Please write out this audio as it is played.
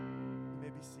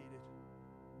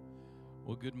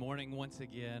Well, good morning once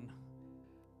again.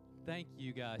 Thank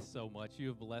you guys so much. You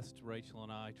have blessed Rachel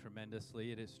and I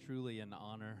tremendously. It is truly an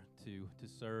honor to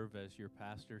serve as your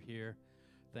pastor here.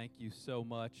 Thank you so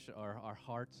much. Our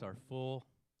hearts are full.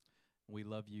 We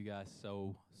love you guys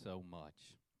so much.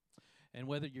 And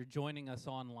whether you're joining us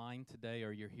online today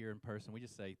or you're here in person, we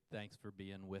just say thanks for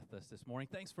being with us this morning.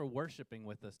 Thanks for worshiping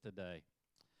with us today.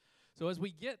 So as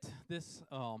we get this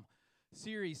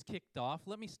series kicked off,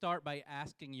 let me start by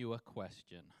asking you a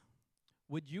question.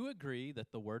 Would you agree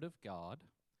that the Word of God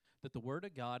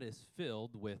is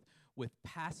filled with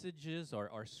passages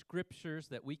or scriptures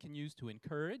that we can use to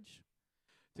encourage,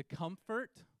 to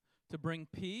comfort, to bring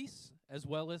peace, as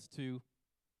well as to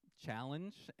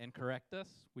challenge and correct us?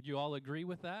 Would you all agree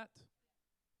with that?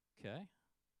 Okay.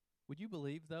 Would you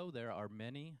believe, though, there are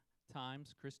many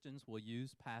times Christians will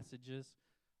use passages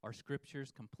or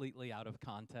scriptures completely out of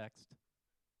context?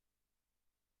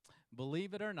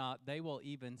 Believe it or not, they will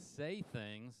even say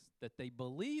things that they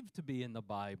believe to be in the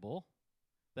Bible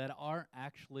that aren't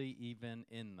actually even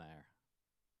in there.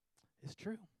 It's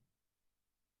true.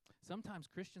 Sometimes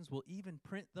Christians will even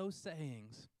print those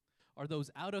sayings or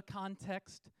those out of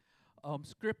context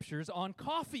scriptures on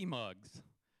coffee mugs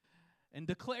and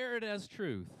declare it as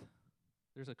truth.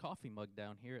 There's a coffee mug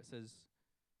down here. It says,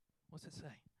 what's it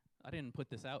say? I didn't put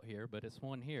this out here, but it's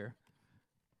one here.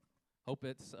 Hope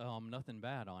it's nothing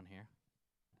bad on here.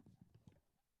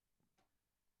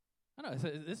 I know,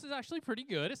 this is actually pretty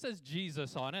good. It says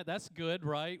Jesus on it. That's good,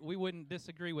 right? We wouldn't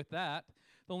disagree with that.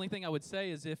 The only thing I would say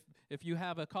is if you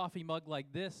have a coffee mug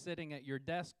like this sitting at your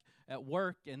desk at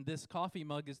work and this coffee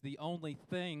mug is the only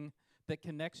thing that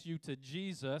connects you to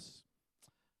Jesus,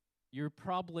 you're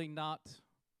probably not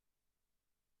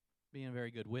being a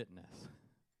very good witness.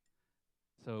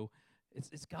 So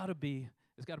it's got to be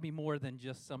more than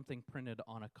just something printed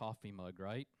on a coffee mug,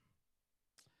 right?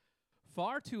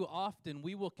 Far too often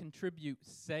we will contribute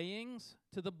sayings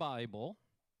to the Bible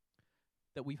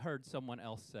that we've heard someone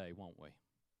else say, won't we?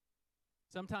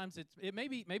 Sometimes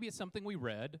maybe it's something we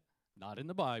read, not in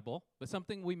the Bible, but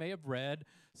something we may have read,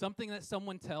 something that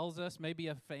someone tells us, maybe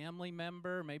a family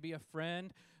member, maybe a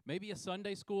friend, maybe a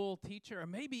Sunday school teacher, or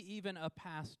maybe even a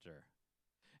pastor.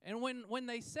 And when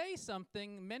they say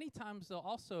something, many times they'll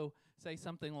also say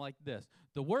something like this.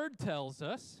 The Word tells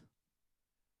us,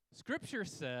 Scripture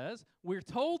says, we're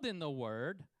told in the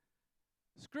Word,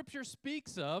 Scripture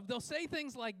speaks of. They'll say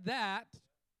things like that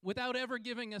without ever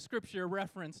giving a Scripture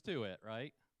reference to it,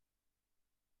 right?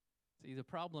 See, the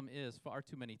problem is far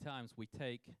too many times we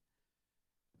take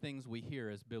things we hear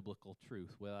as biblical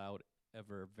truth without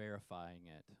ever verifying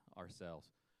it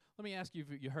ourselves. Let me ask you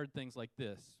if you heard things like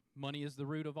this. Money is the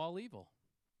root of all evil.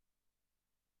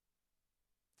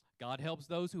 God helps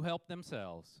those who help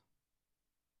themselves.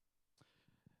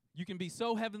 You can be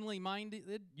so heavenly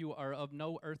minded, you are of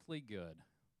no earthly good.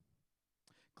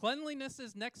 Cleanliness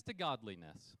is next to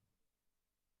godliness.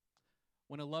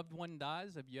 When a loved one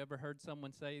dies, have you ever heard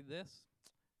someone say this?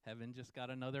 Heaven just got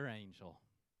another angel.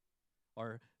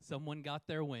 Or someone got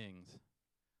their wings.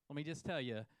 Let me just tell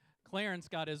you, Clarence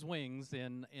got his wings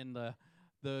in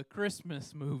the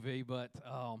Christmas movie, but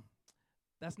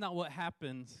that's not what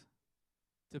happens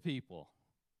to people.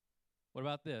 What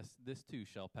about this? This too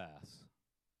shall pass.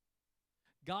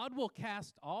 God will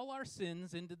cast all our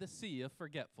sins into the sea of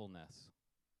forgetfulness.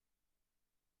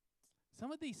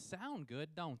 Some of these sound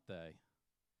good, don't they?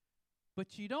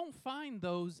 But you don't find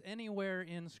those anywhere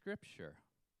in Scripture.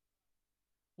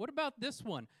 What about this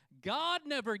one? God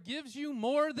never gives you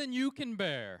more than you can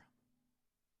bear.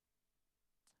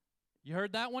 You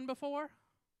heard that one before?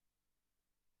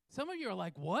 Some of you are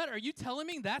like, what? Are you telling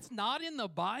me that's not in the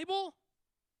Bible?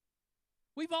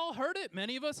 We've all heard it.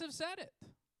 Many of us have said it.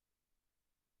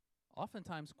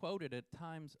 Oftentimes quoted at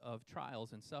times of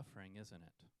trials and suffering, isn't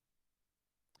it?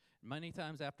 Many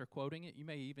times after quoting it, you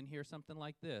may even hear something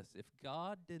like this. If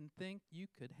God didn't think you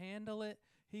could handle it,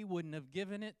 He wouldn't have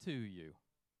given it to you.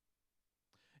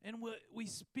 And we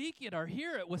speak it or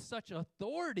hear it with such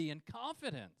authority and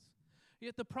confidence.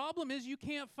 Yet the problem is you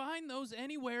can't find those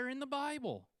anywhere in the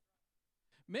Bible.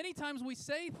 Many times we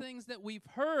say things that we've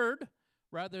heard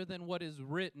rather than what is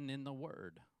written in the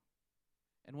Word.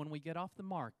 And when we get off the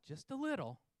mark just a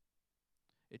little,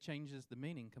 it changes the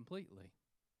meaning completely.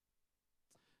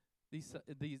 These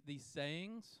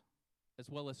sayings, as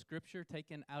well as Scripture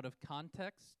taken out of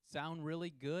context, sound really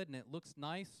good and it looks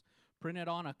nice printed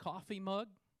on a coffee mug.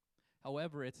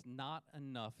 However, it's not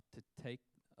enough to take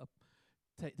a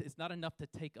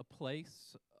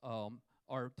place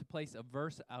or to place a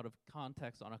verse out of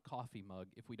context on a coffee mug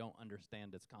if we don't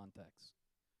understand its context.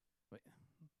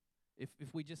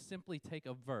 If we just simply take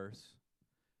a verse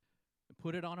and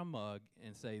put it on a mug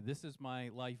and say, this is my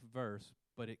life verse,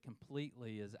 but it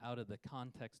completely is out of the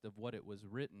context of what it was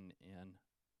written in,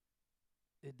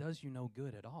 it does you no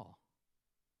good at all.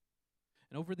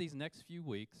 And over these next few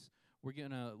weeks, we're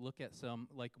going to look at some,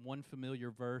 like one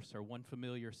familiar verse or one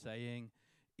familiar saying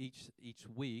each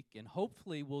week, and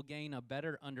hopefully we'll gain a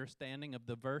better understanding of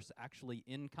the verse actually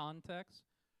in context,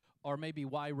 or maybe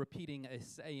why repeating a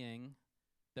saying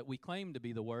that we claim to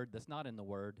be the word that's not in the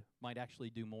word might actually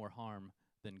do more harm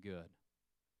than good.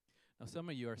 Now, some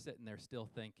of you are sitting there still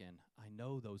thinking, I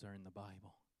know those are in the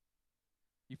Bible.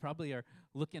 You probably are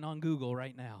looking on Google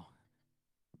right now.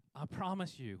 I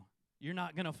promise you, you're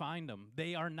not going to find them.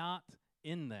 They are not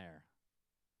in there.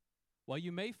 While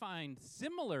you may find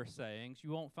similar sayings,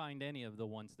 you won't find any of the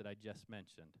ones that I just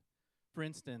mentioned. For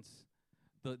instance,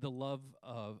 the love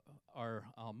of our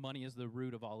money is the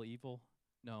root of all evil.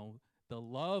 No, the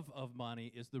love of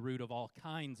money is the root of all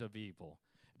kinds of evil.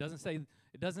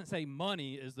 It doesn't say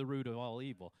money is the root of all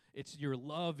evil. It's your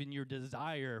love and your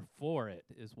desire for it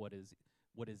is what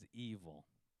is evil.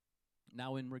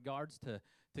 Now, in regards to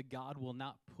God will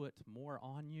not put more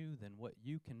on you than what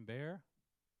you can bear,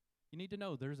 you need to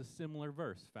know there's a similar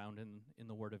verse found in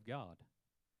the Word of God.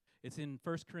 It's in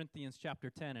 1 Corinthians chapter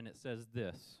 10, and it says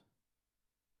this.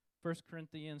 1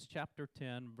 Corinthians chapter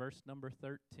 10, verse number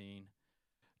 13.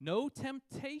 No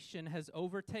temptation has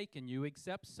overtaken you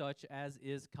except such as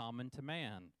is common to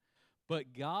man.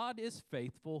 But God is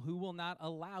faithful, who will not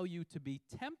allow you to be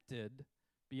tempted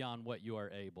beyond what you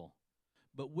are able.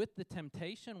 But with the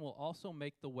temptation will also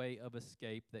make the way of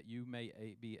escape that you may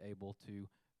be able to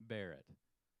bear it.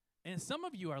 And some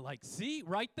of you are like, see,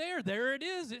 right there it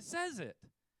is, it says it.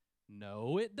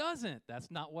 No, it doesn't.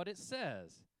 That's not what it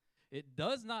says. It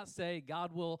does not say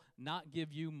God will not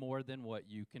give you more than what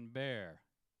you can bear.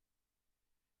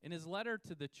 In his letter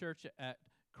to the church at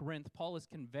Corinth, Paul is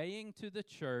conveying to the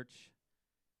church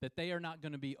that they are not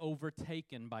going to be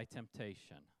overtaken by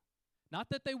temptation. Not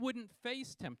that they wouldn't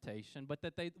face temptation, but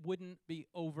that they wouldn't be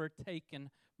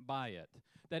overtaken by it.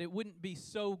 That it wouldn't be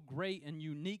so great and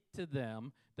unique to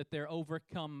them that they're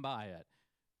overcome by it.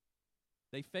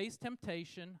 They face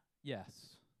temptation,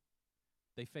 yes.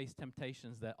 They face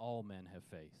temptations that all men have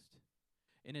faced.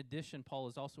 In addition, Paul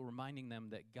is also reminding them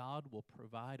that God will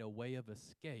provide a way of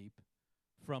escape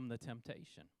from the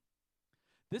temptation.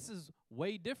 This is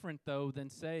way different, though, than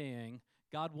saying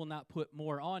God will not put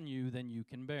more on you than you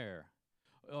can bear.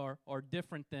 Or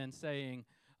different than saying,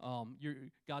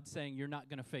 God's saying you're not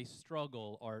going to face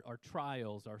struggle or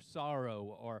trials or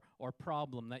sorrow or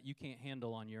problem that you can't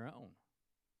handle on your own.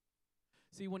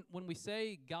 See, when we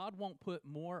say God won't put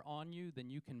more on you than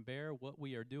you can bear, what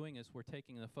we are doing is we're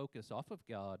taking the focus off of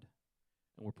God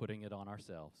and we're putting it on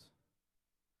ourselves.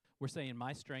 We're saying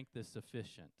my strength is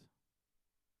sufficient.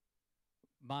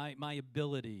 My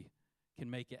ability can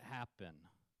make it happen.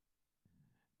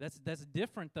 That's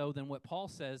different, though, than what Paul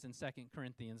says in 2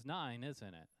 Corinthians 9, isn't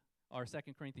it? Or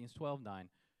 2 Corinthians 12:9.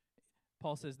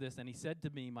 Paul says this, and he said to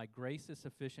me, my grace is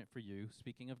sufficient for you,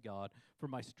 speaking of God, for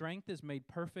my strength is made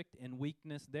perfect in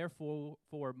weakness. Therefore,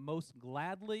 most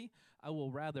gladly, I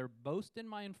will rather boast in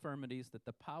my infirmities, that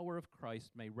the power of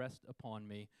Christ may rest upon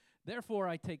me. Therefore,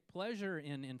 I take pleasure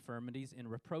in infirmities, in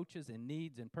reproaches, in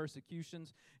needs, in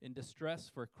persecutions, in distress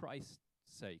for Christ's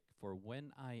sake. For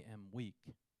when I am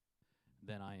weak,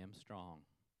 then I am strong.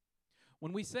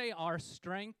 When we say our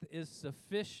strength is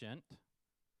sufficient,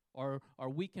 or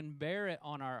we can bear it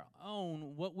on our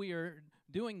own, what we are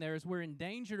doing there is we're in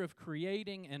danger of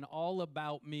creating an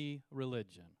all-about-me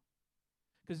religion.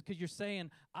 Because you're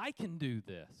saying, I can do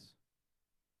this.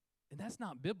 And that's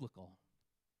not biblical.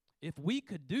 If we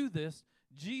could do this,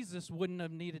 Jesus wouldn't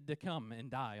have needed to come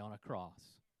and die on a cross.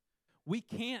 We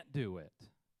can't do it.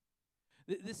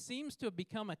 This seems to have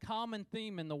become a common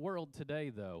theme in the world today,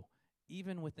 though,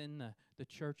 even within the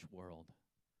church world,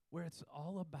 where it's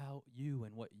all about you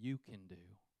and what you can do.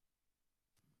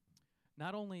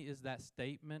 Not only is that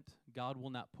statement, God will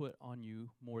not put on you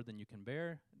more than you can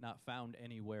bear, not found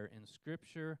anywhere in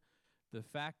Scripture, the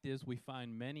fact is we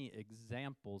find many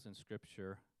examples in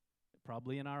Scripture,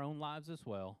 probably in our own lives as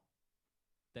well,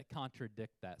 that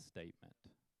contradict that statement.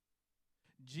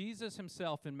 Jesus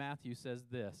himself in Matthew says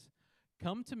this,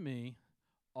 come to me,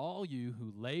 all you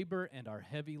who labor and are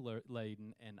heavy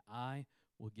laden, and I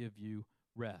will give you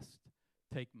rest.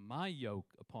 Take my yoke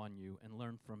upon you and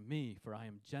learn from me, for I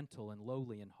am gentle and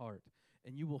lowly in heart,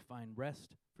 and you will find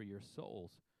rest for your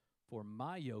souls. For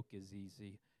my yoke is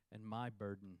easy and my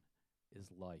burden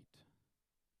is light.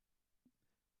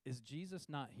 Is Jesus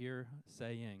not here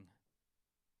saying,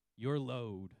 your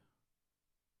load,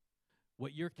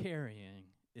 what you're carrying,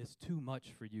 is too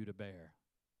much for you to bear?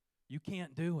 You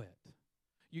can't do it.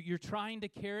 You're trying to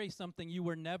carry something you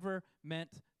were never meant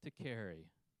to carry.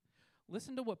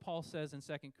 Listen to what Paul says in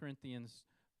 2 Corinthians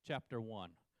chapter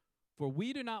 1. For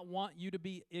we do not want you to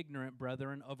be ignorant,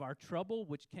 brethren, of our trouble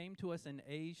which came to us in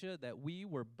Asia, that we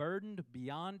were burdened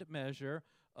beyond measure,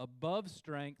 above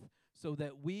strength, so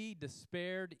that we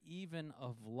despaired even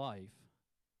of life.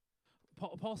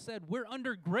 Paul said, we're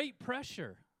under great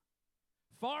pressure,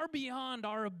 far beyond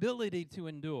our ability to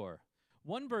endure.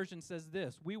 One version says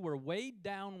this, we were weighed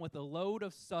down with a load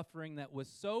of suffering that was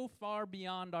so far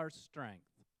beyond our strength.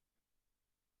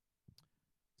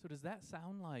 So does that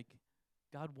sound like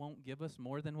God won't give us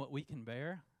more than what we can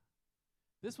bear?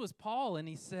 This was Paul, and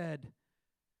he said,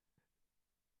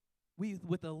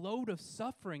 with a load of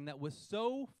suffering that was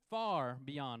so far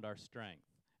beyond our strength.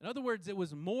 In other words, it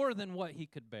was more than what he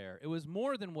could bear. It was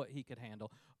more than what he could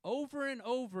handle. Over and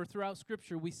over throughout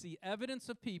Scripture, we see evidence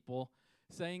of people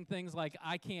saying things like,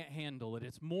 I can't handle it.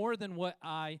 It's more than what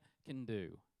I can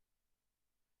do.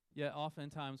 Yet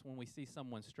oftentimes when we see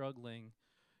someone struggling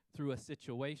through a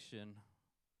situation,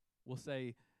 we'll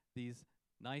say these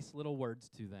nice little words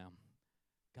to them.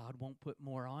 God won't put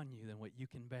more on you than what you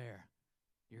can bear.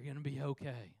 You're going to be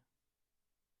okay.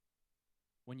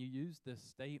 When you use this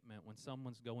statement, when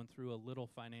someone's going through a little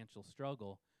financial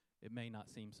struggle, it may not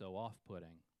seem so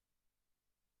off-putting.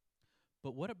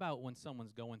 But what about when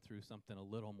someone's going through something a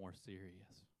little more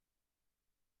serious?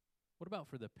 What about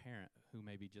for the parent who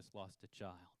maybe just lost a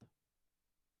child?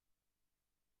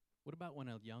 What about when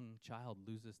a young child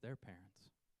loses their parents?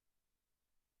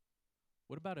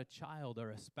 What about a child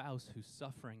or a spouse who's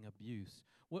suffering abuse?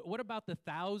 What about the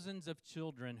thousands of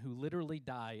children who literally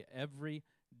die every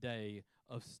day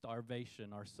of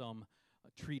starvation or some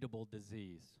treatable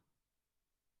disease?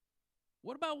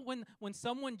 What about when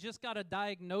someone just got a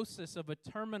diagnosis of a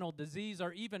terminal disease,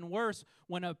 or even worse,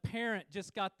 when a parent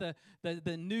just got the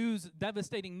news,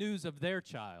 devastating news of their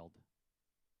child?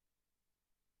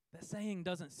 That saying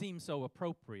doesn't seem so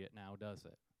appropriate now, does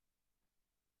it?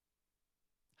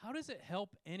 How does it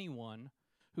help anyone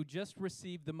who just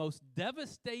received the most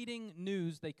devastating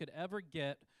news they could ever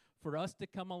get for us to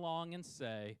come along and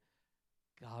say,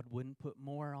 God wouldn't put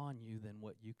more on you than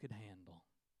what you could handle?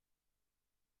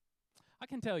 I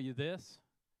can tell you this,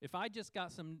 if I just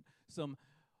got some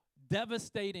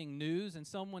devastating news and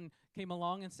someone came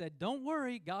along and said, don't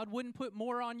worry, God wouldn't put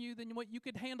more on you than what you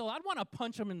could handle, I'd want to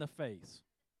punch them in the face.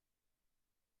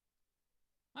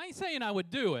 I ain't saying I would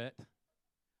do it,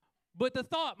 but the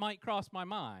thought might cross my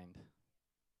mind.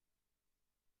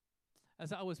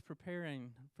 As I was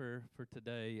preparing for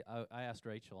today, I asked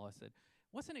Rachel, I said,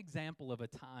 what's an example of a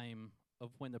time of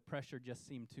when the pressure just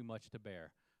seemed too much to bear?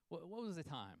 What was the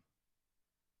time?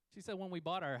 She said, when we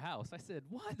bought our house. I said,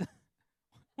 what?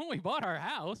 When we bought our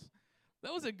house?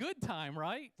 That was a good time,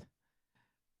 right?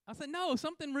 I said, no,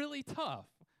 something really tough.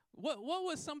 What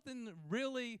was something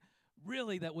really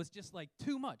that was just like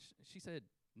too much? She said,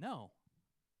 no,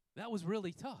 that was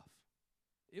really tough.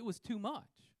 It was too much.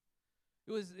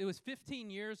 It was 15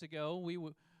 years ago.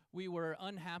 We were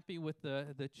unhappy with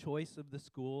the choice of the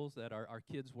schools that our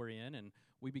kids were in, and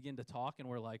we began to talk, and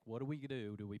we're like, what do we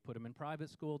do? Do we put them in private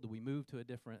school? Do we move to a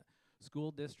different school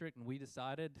district? And we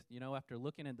decided, after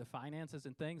looking at the finances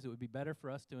and things, it would be better for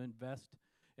us to invest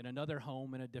in another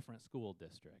home in a different school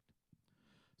district.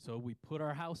 So we put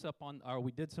our house up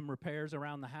we did some repairs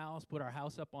around the house, put our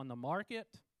house up on the market,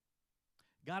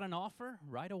 got an offer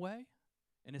right away,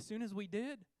 and as soon as we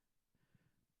did,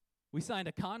 we signed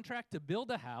a contract to build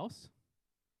a house,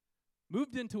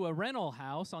 moved into a rental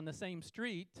house on the same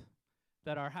street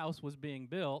that our house was being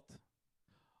built,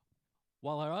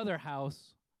 while our other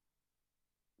house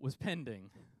was pending.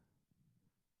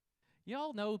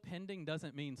 Y'all know pending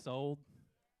doesn't mean sold?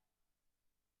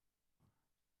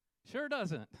 Sure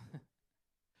doesn't.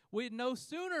 We'd no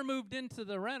sooner moved into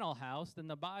the rental house than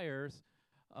the buyers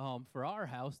for our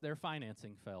house, their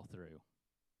financing fell through,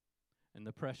 and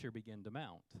the pressure began to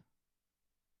mount.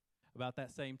 About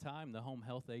that same time, the home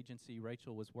health agency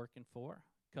Rachel was working for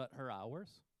cut her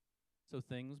hours, so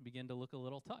things began to look a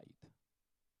little tight.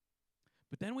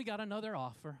 But then we got another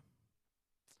offer.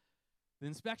 The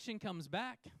inspection comes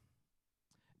back,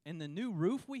 and the new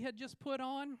roof we had just put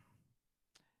on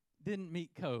didn't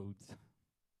meet codes.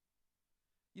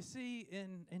 You see,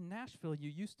 in Nashville, you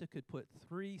used to could put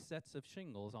 3 sets of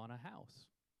shingles on a house.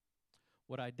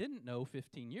 What I didn't know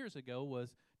 15 years ago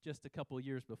was just a couple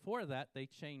years before that, they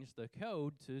changed the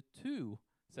code to 2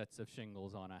 sets of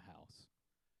shingles on a house.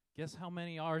 Guess how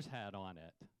many ours had on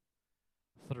it?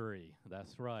 3,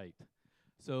 that's right.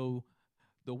 So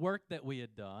the work that we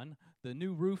had done, the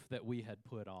new roof that we had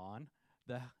put on,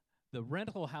 the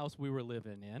rental house we were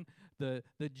living in,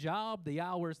 the job, the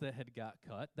hours that had got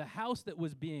cut, the house that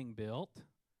was being built,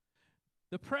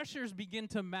 the pressures begin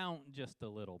to mount just a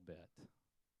little bit.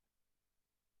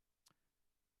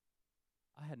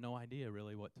 I had no idea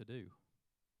really what to do.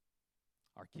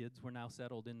 Our kids were now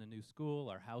settled in the new school.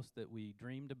 Our house that we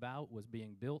dreamed about was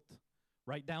being built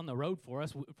right down the road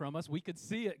from us. We could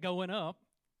see it going up.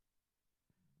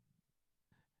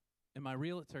 And my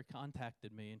realtor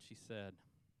contacted me, and she said,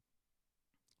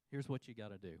 here's what you got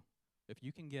to do. If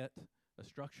you can get a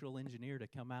structural engineer to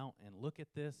come out and look at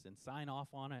this and sign off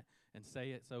on it and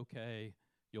say it's okay,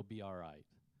 you'll be all right.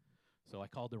 So I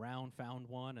called around, found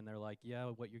one, and they're like, yeah,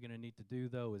 what you're going to need to do,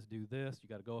 though, is do this. You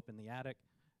got to go up in the attic.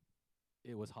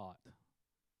 It was hot.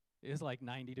 It was like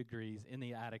 90 degrees. In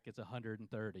the attic, it's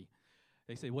 130.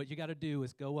 They say, what you got to do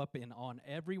is go up and on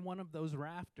every one of those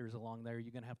rafters along there,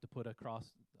 you're going to have to put a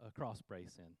cross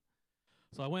brace in.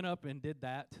 So I went up and did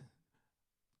that.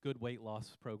 Good weight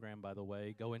loss program, by the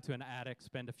way. Go into an attic,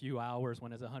 spend a few hours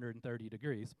when it's 130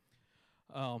 degrees.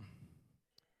 So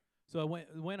I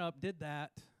went up, did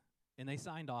that, and they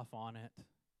signed off on it.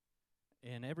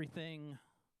 And everything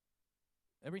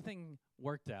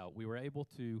worked out. We were able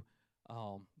to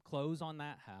close on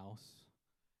that house.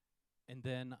 And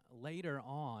then later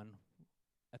on,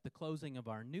 at the closing of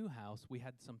our new house, we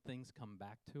had some things come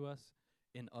back to us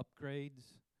in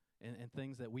upgrades and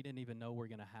things that we didn't even know were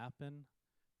going to happen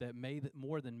that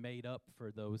more than made up for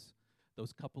those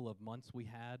couple of months we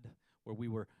had where we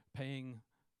were paying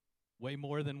way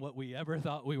more than what we ever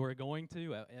thought we were going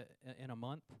to in a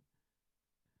month.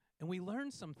 And we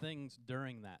learned some things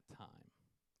during that time.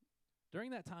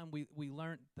 During that time, we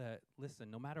learned that,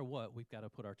 listen, no matter what, we've got to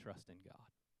put our trust in God.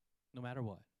 No matter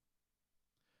what.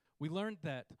 We learned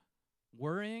that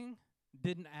worrying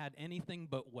didn't add anything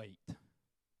but weight.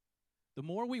 The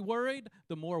more we worried,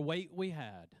 the more weight we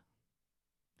had.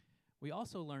 We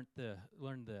also learned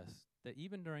this, that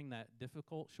even during that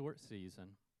difficult short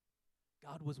season,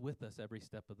 God was with us every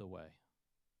step of the way.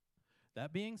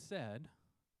 That being said,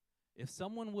 if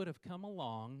someone would have come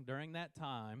along during that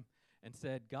time and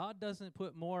said, God doesn't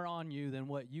put more on you than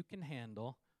what you can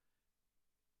handle,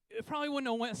 it probably wouldn't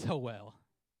have went so well.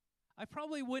 I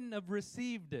probably wouldn't have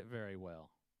received it very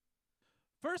well.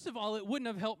 First of all, it wouldn't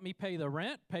have helped me pay the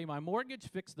rent, pay my mortgage,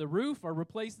 fix the roof, or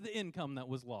replace the income that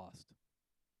was lost.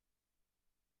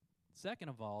 Second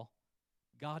of all,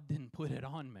 God didn't put it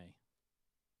on me.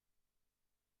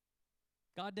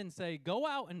 God didn't say, go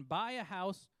out and buy a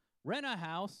house, rent a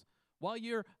house, while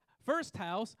your first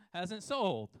house hasn't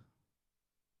sold.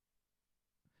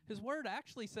 His word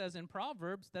actually says in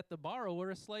Proverbs that the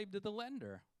borrower is slave to the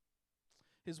lender.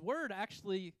 His word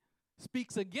actually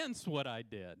speaks against what I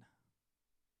did.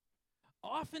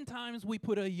 Oftentimes we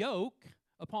put a yoke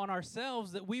upon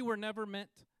ourselves that we were never meant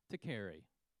to carry.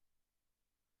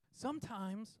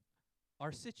 Sometimes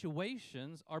our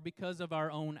situations are because of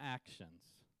our own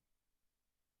actions.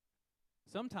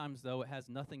 Sometimes, though, it has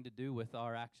nothing to do with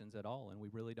our actions at all, and we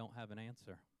really don't have an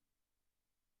answer.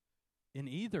 In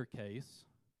either case,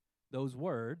 those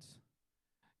words,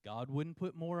 God wouldn't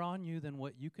put more on you than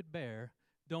what you could bear,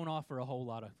 don't offer a whole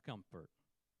lot of comfort.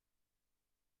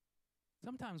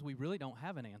 Sometimes we really don't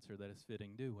have an answer that is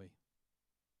fitting, do we?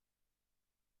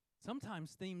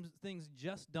 Sometimes things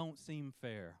just don't seem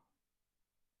fair.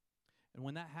 And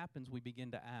when that happens, we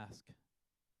begin to ask,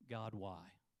 God, why?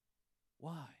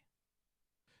 Why?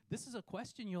 This is a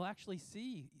question you'll actually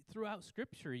see throughout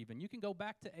Scripture even. You can go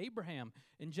back to Abraham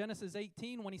in Genesis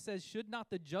 18 when he says, should not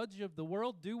the judge of the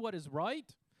world do what is right?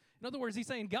 In other words, he's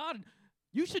saying, God,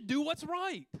 you should do what's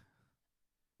right.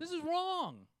 This is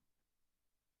wrong.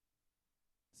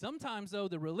 Sometimes, though,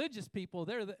 the religious people,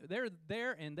 they're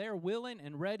there and they're willing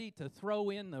and ready to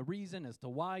throw in the reason as to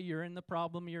why you're in the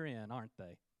problem you're in, aren't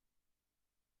they?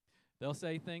 They'll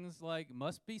say things like,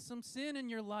 must be some sin in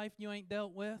your life you ain't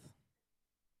dealt with.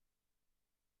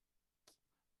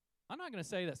 I'm not going to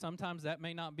say that sometimes that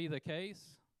may not be the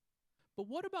case, but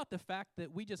what about the fact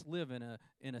that we just live in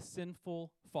a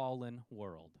sinful, fallen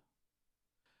world?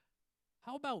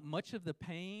 How about much of the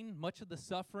pain, much of the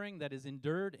suffering that is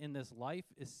endured in this life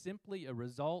is simply a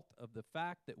result of the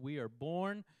fact that we are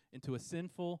born into a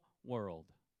sinful world?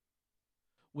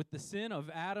 With the sin of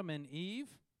Adam and Eve,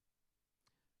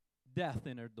 death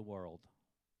entered the world.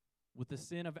 With the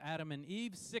sin of Adam and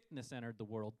Eve, sickness entered the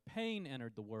world, pain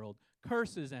entered the world,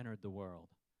 curses entered the world.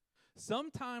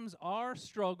 Sometimes our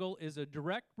struggle is a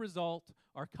direct result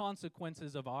or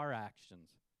consequences of our actions,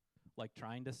 like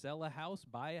trying to sell a house,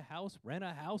 buy a house, rent a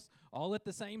house, all at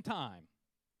the same time.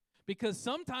 Because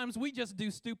sometimes we just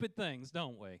do stupid things,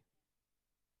 don't we?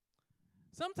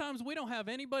 Sometimes we don't have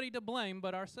anybody to blame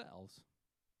but ourselves.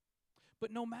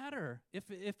 But no matter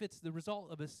if it's the result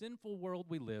of a sinful world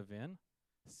we live in,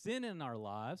 sin in our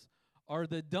lives, or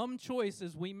the dumb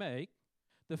choices we make,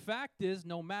 the fact is,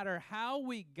 no matter how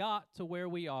we got to where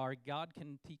we are, God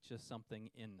can teach us something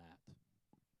in that.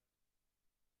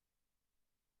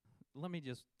 Let me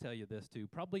just tell you this, too.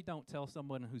 Probably don't tell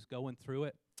someone who's going through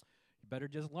it, you better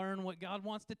just learn what God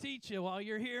wants to teach you while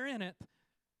you're here in it.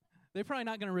 They're probably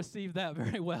not going to receive that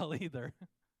very well either,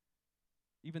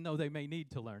 even though they may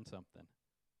need to learn something.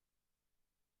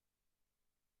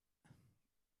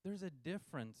 There's a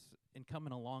difference in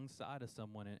coming alongside of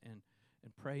someone and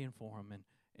praying for them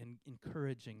and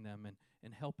encouraging them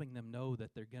and helping them know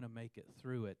that they're going to make it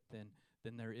through it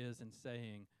than there is in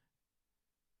saying,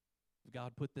 if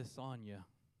God put this on you,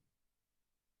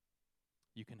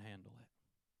 you can handle it.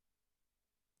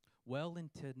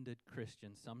 Well-intended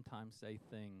Christians sometimes say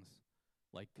things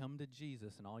like, come to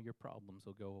Jesus and all your problems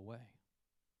will go away.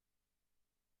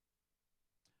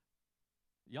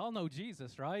 Y'all know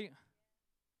Jesus, right?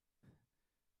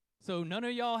 So none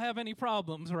of y'all have any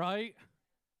problems, right?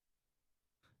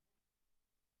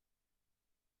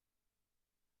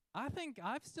 I think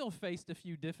I've still faced a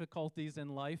few difficulties in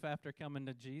life after coming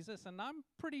to Jesus, and I'm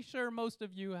pretty sure most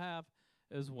of you have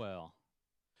as well.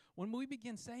 When we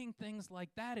begin saying things like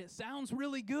that, it sounds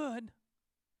really good,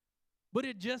 but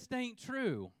it just ain't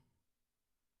true.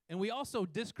 And we also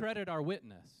discredit our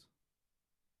witness.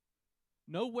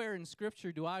 Nowhere in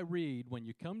Scripture do I read, when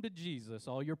you come to Jesus,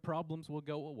 all your problems will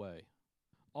go away.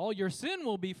 All your sin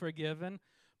will be forgiven,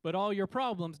 but all your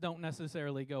problems don't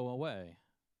necessarily go away.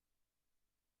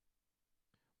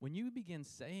 When you begin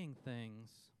saying things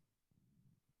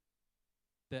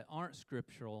that aren't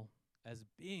scriptural as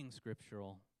being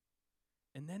scriptural,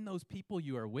 and then those people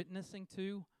you are witnessing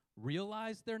to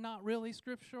realize they're not really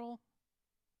scriptural,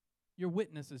 your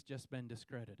witness has just been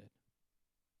discredited.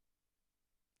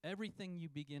 Everything you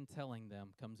begin telling them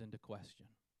comes into question.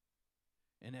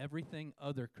 And everything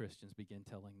other Christians begin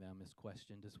telling them is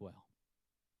questioned as well.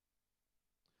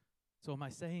 So am I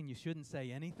saying you shouldn't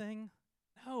say anything?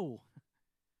 No.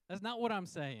 That's not what I'm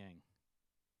saying.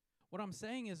 What I'm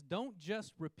saying is don't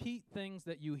just repeat things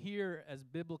that you hear as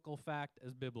biblical fact.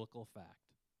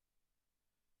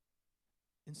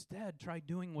 Instead, try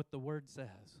doing what the Word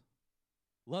says.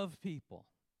 Love people.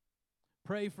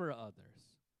 Pray for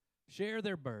others. Share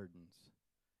their burdens.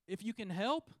 If you can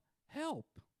help, help.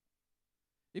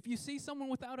 If you see someone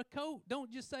without a coat,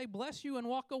 don't just say bless you and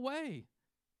walk away.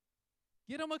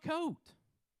 Get them a coat.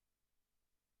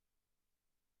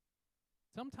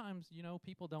 Sometimes,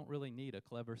 people don't really need a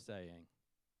clever saying.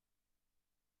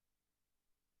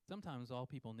 Sometimes all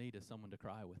people need is someone to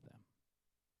cry with them.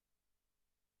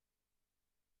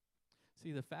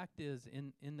 See, the fact is,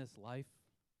 in this life,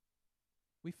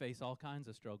 we face all kinds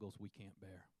of struggles we can't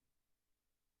bear.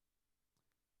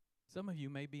 Some of you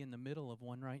may be in the middle of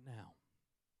one right now.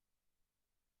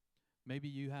 Maybe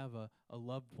you have a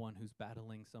loved one who's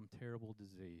battling some terrible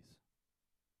disease.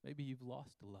 Maybe you've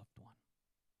lost a loved one.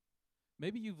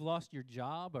 Maybe you've lost your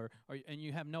job and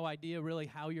you have no idea really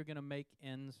how you're going to make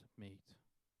ends meet.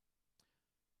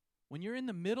 When you're in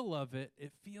the middle of it,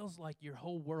 it feels like your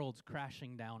whole world's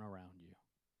crashing down around you.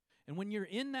 And when you're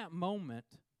in that moment,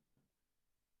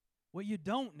 what you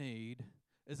don't need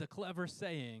is a clever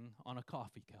saying on a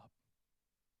coffee cup.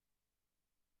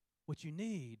 What you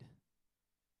need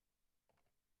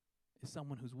is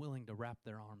someone who's willing to wrap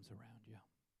their arms around you.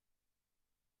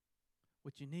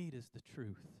 What you need is the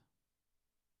truth.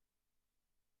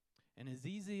 And as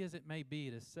easy as it may be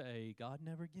to say, God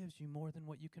never gives you more than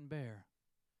what you can bear,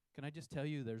 can I just tell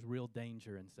you there's real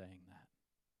danger in saying that?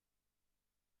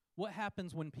 What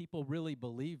happens when people really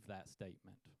believe that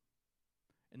statement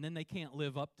and then they can't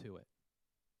live up to it?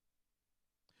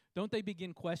 Don't they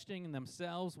begin questioning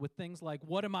themselves with things like,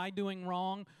 what am I doing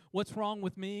wrong? What's wrong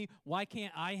with me? Why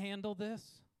can't I handle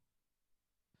this?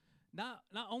 Not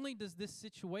only does the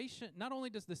situation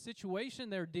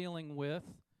they're dealing with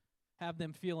have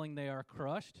them feeling they are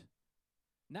crushed,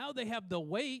 now they have the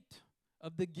weight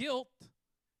of the guilt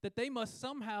that they must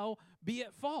somehow be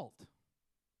at fault,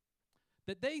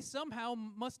 that they somehow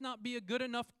must not be a good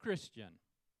enough Christian,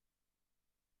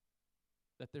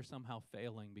 that they're somehow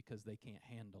failing because they can't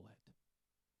handle it,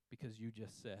 because you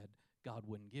just said God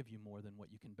wouldn't give you more than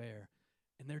what you can bear,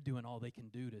 and they're doing all they can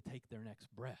do to take their next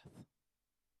breath.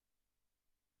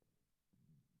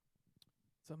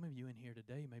 Some of you in here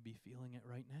today may be feeling it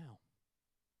right now.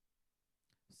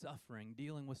 Suffering,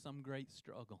 dealing with some great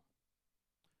struggle.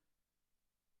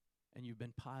 And you've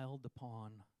been piled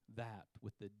upon that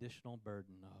with the additional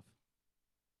burden of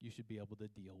you should be able to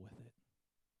deal with it.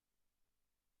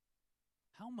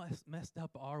 How messed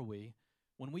up are we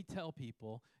when we tell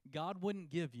people God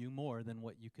wouldn't give you more than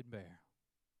what you could bear?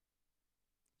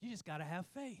 You just got to have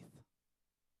faith.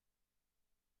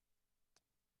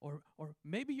 Or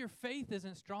maybe your faith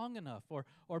isn't strong enough, or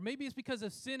maybe it's because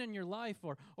of sin in your life,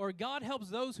 or God helps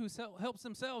those who helps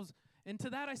themselves. And to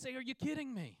that I say, are you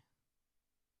kidding me?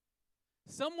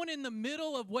 Someone in the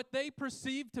middle of what they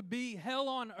perceive to be hell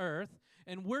on earth,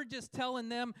 and we're just telling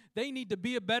them they need to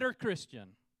be a better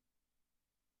Christian.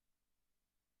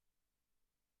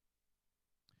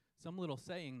 Some little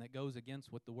saying that goes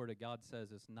against what the Word of God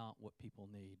says is not what people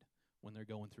need when they're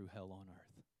going through hell on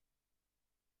earth.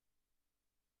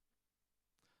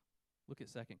 Look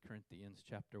at 2 Corinthians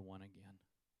chapter 1 again.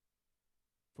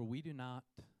 For we do not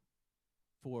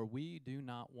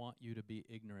want you to be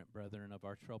ignorant, brethren, of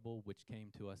our trouble which came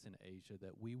to us in Asia,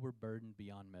 that we were burdened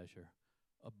beyond measure,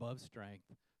 above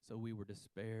strength, so we were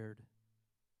despaired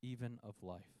even of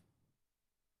life.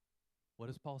 What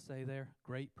does Paul say there?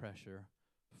 Great pressure,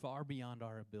 far beyond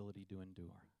our ability to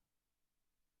endure.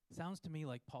 Sounds to me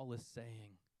like Paul is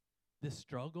saying, this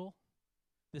struggle,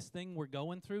 this thing we're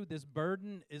going through, this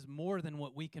burden is more than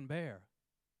what we can bear.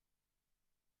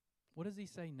 What does he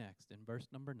say next in verse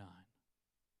number 9?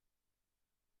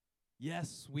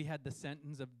 Yes, we had the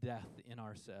sentence of death in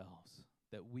ourselves,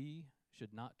 that we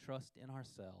should not trust in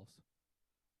ourselves,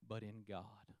 but in God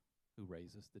who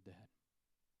raises the dead.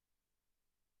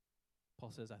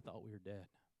 Paul says, I thought we were dead.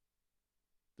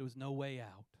 There was no way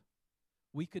out.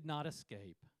 We could not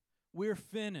escape. We're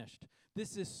finished.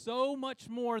 This is so much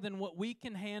more than what we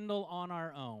can handle on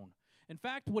our own. In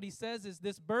fact, what he says is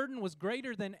this burden was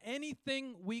greater than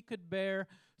anything we could bear,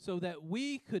 so that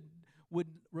we would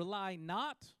rely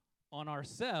not on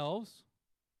ourselves,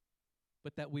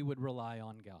 but that we would rely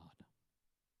on God.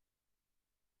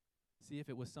 See, if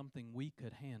it was something we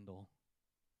could handle,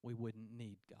 we wouldn't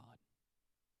need God.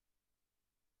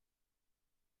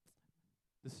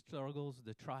 The struggles,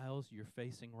 the trials you're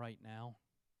facing right now,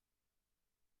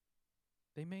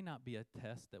 they may not be a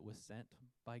test that was sent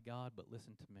by God, but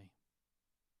listen to me.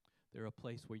 They're a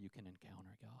place where you can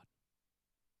encounter God.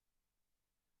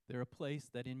 They're a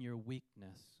place that in your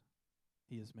weakness,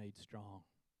 He is made strong.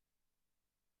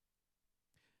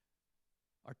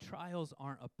 Our trials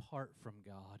aren't apart from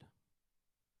God,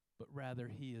 but rather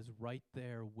He is right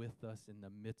there with us in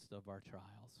the midst of our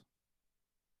trials.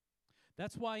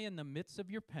 That's why in the midst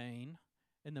of your pain,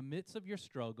 in the midst of your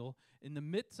struggle, in the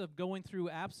midst of going through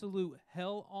absolute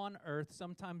hell on earth,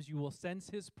 sometimes you will sense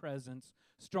His presence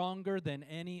stronger than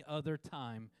any other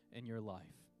time in your life.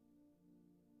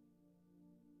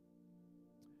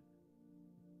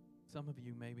 Some of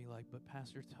you may be like, but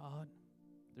Pastor Todd,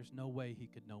 there's no way He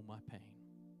could know my pain.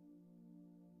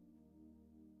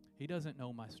 He doesn't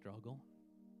know my struggle.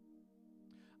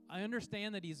 I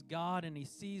understand that He's God and He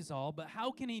sees all, but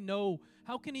how can He know,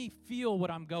 how can He feel what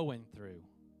I'm going through?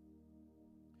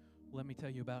 Let me tell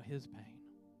you about His pain.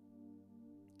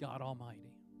 God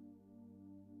Almighty,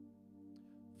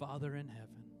 Father in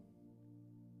heaven,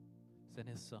 sent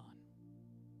His Son,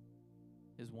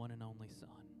 His one and only Son,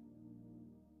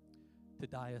 to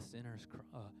die a sinner's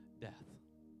death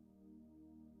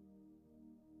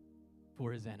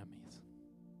for His enemies.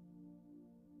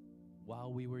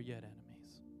 While we were yet enemies,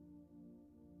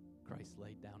 Christ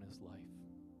laid down His life.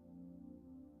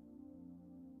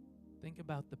 Think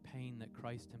about the pain that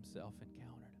Christ Himself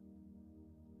encountered.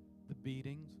 The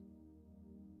beatings,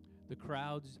 the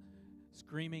crowds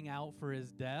screaming out for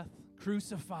His death,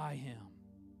 crucify Him.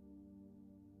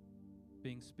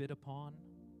 Being spit upon,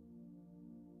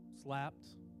 slapped,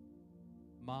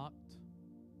 mocked,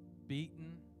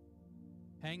 beaten,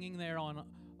 hanging there on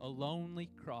a lonely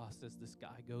cross as the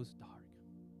sky goes dark.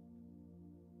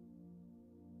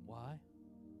 Why?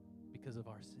 Because of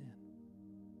our sin.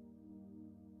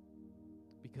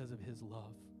 Because of His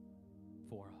love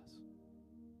for us.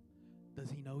 Does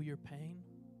He know your pain?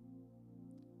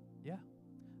 Yeah,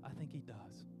 I think He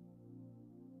does.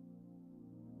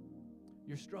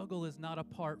 Your struggle is not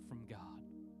apart from God.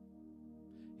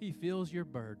 He feels your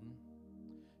burden.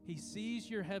 He sees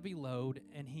your heavy load,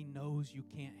 and He knows you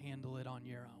can't handle it on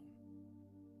your own.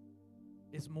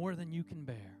 It's more than you can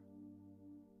bear.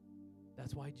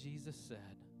 That's why Jesus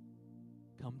said,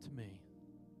 "Come to me,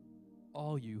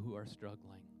 all you who are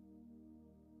struggling.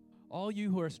 All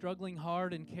you who are struggling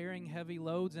hard and carrying heavy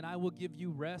loads, and I will give you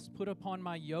rest. Put upon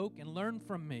my yoke and learn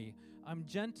from me. I'm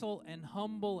gentle and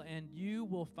humble, and you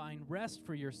will find rest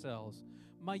for yourselves.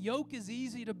 My yoke is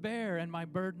easy to bear, and my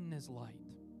burden is light."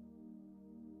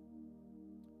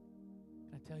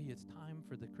 Can I tell you, it's time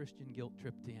for the Christian guilt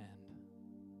trip to end.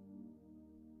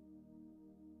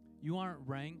 You aren't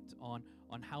ranked on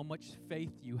how much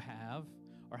faith you have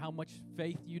or how much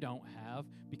faith you don't have,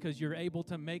 because you're able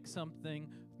to make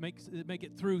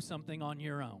it through something on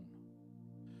your own.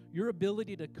 Your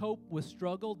ability to cope with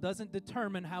struggle doesn't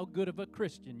determine how good of a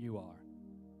Christian you are.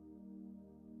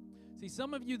 See,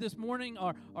 some of you this morning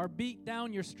are beat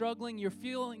down, you're struggling, you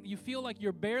feel like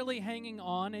you're barely hanging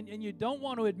on, and you don't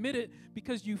want to admit it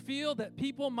because you feel that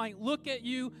people might look at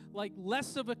you like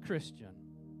less of a Christian.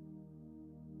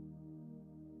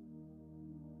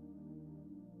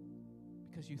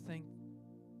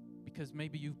 Because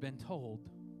maybe you've been told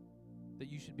that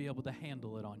you should be able to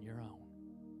handle it on your own.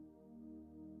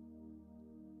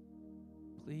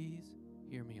 Please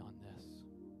hear me on this.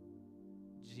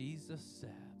 Jesus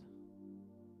said,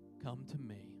 "Come to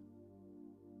me,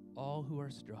 all who are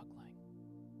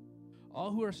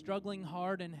struggling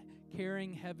hard and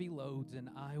carrying heavy loads, and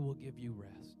I will give you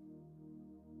rest."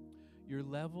 Your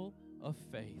level of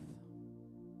faith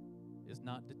is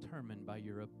not determined by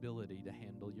your ability to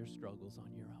handle your struggles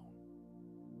on your own.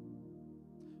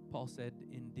 Paul said,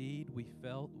 "Indeed, we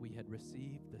felt we had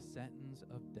received the sentence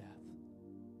of death.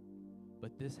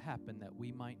 But this happened that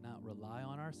we might not rely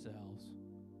on ourselves,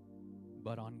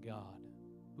 but on God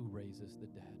who raises the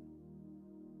dead."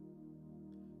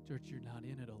 Church, you're not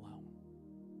in it alone.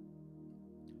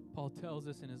 Paul tells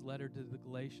us in his letter to the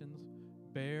Galatians,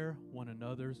 bear one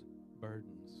another's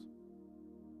burdens.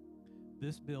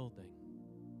 This building,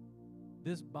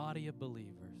 this body of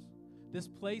believers, this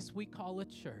place we call a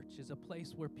church is a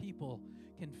place where people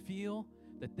can feel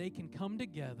that they can come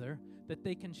together, that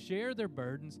they can share their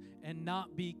burdens and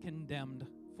not be condemned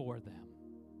for them.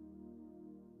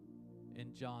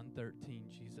 In John 13,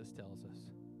 Jesus tells us,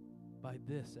 "By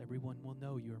this everyone will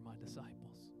know you are my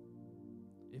disciples,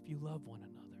 if you love one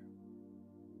another."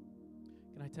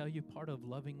 Can I tell you, part of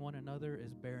loving one another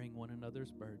is bearing one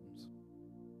another's burdens.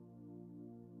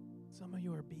 Some of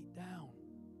you are beat down.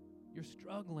 You're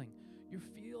struggling. You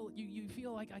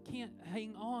feel like I can't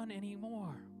hang on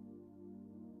anymore.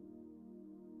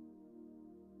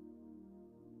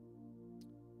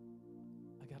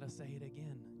 I got to say it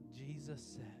again. Jesus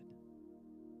said,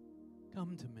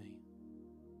 "Come to me,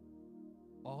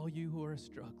 all you who are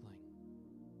struggling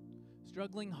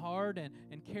hard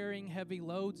and carrying heavy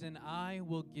loads, and I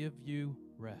will give you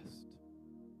rest."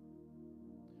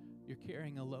 You're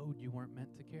carrying a load you weren't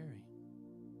meant to carry.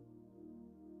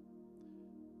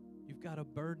 You've got a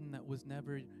burden that was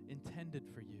never intended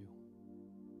for you.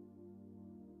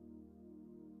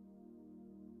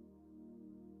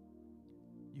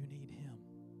 You need Him.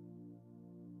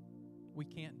 We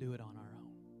can't do it on our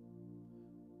own.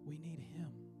 We need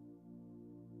Him.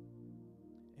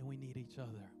 And we need each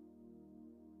other.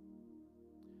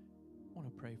 I want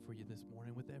to pray for you this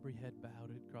morning with every head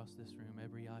bowed across this room,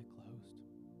 every eye closed.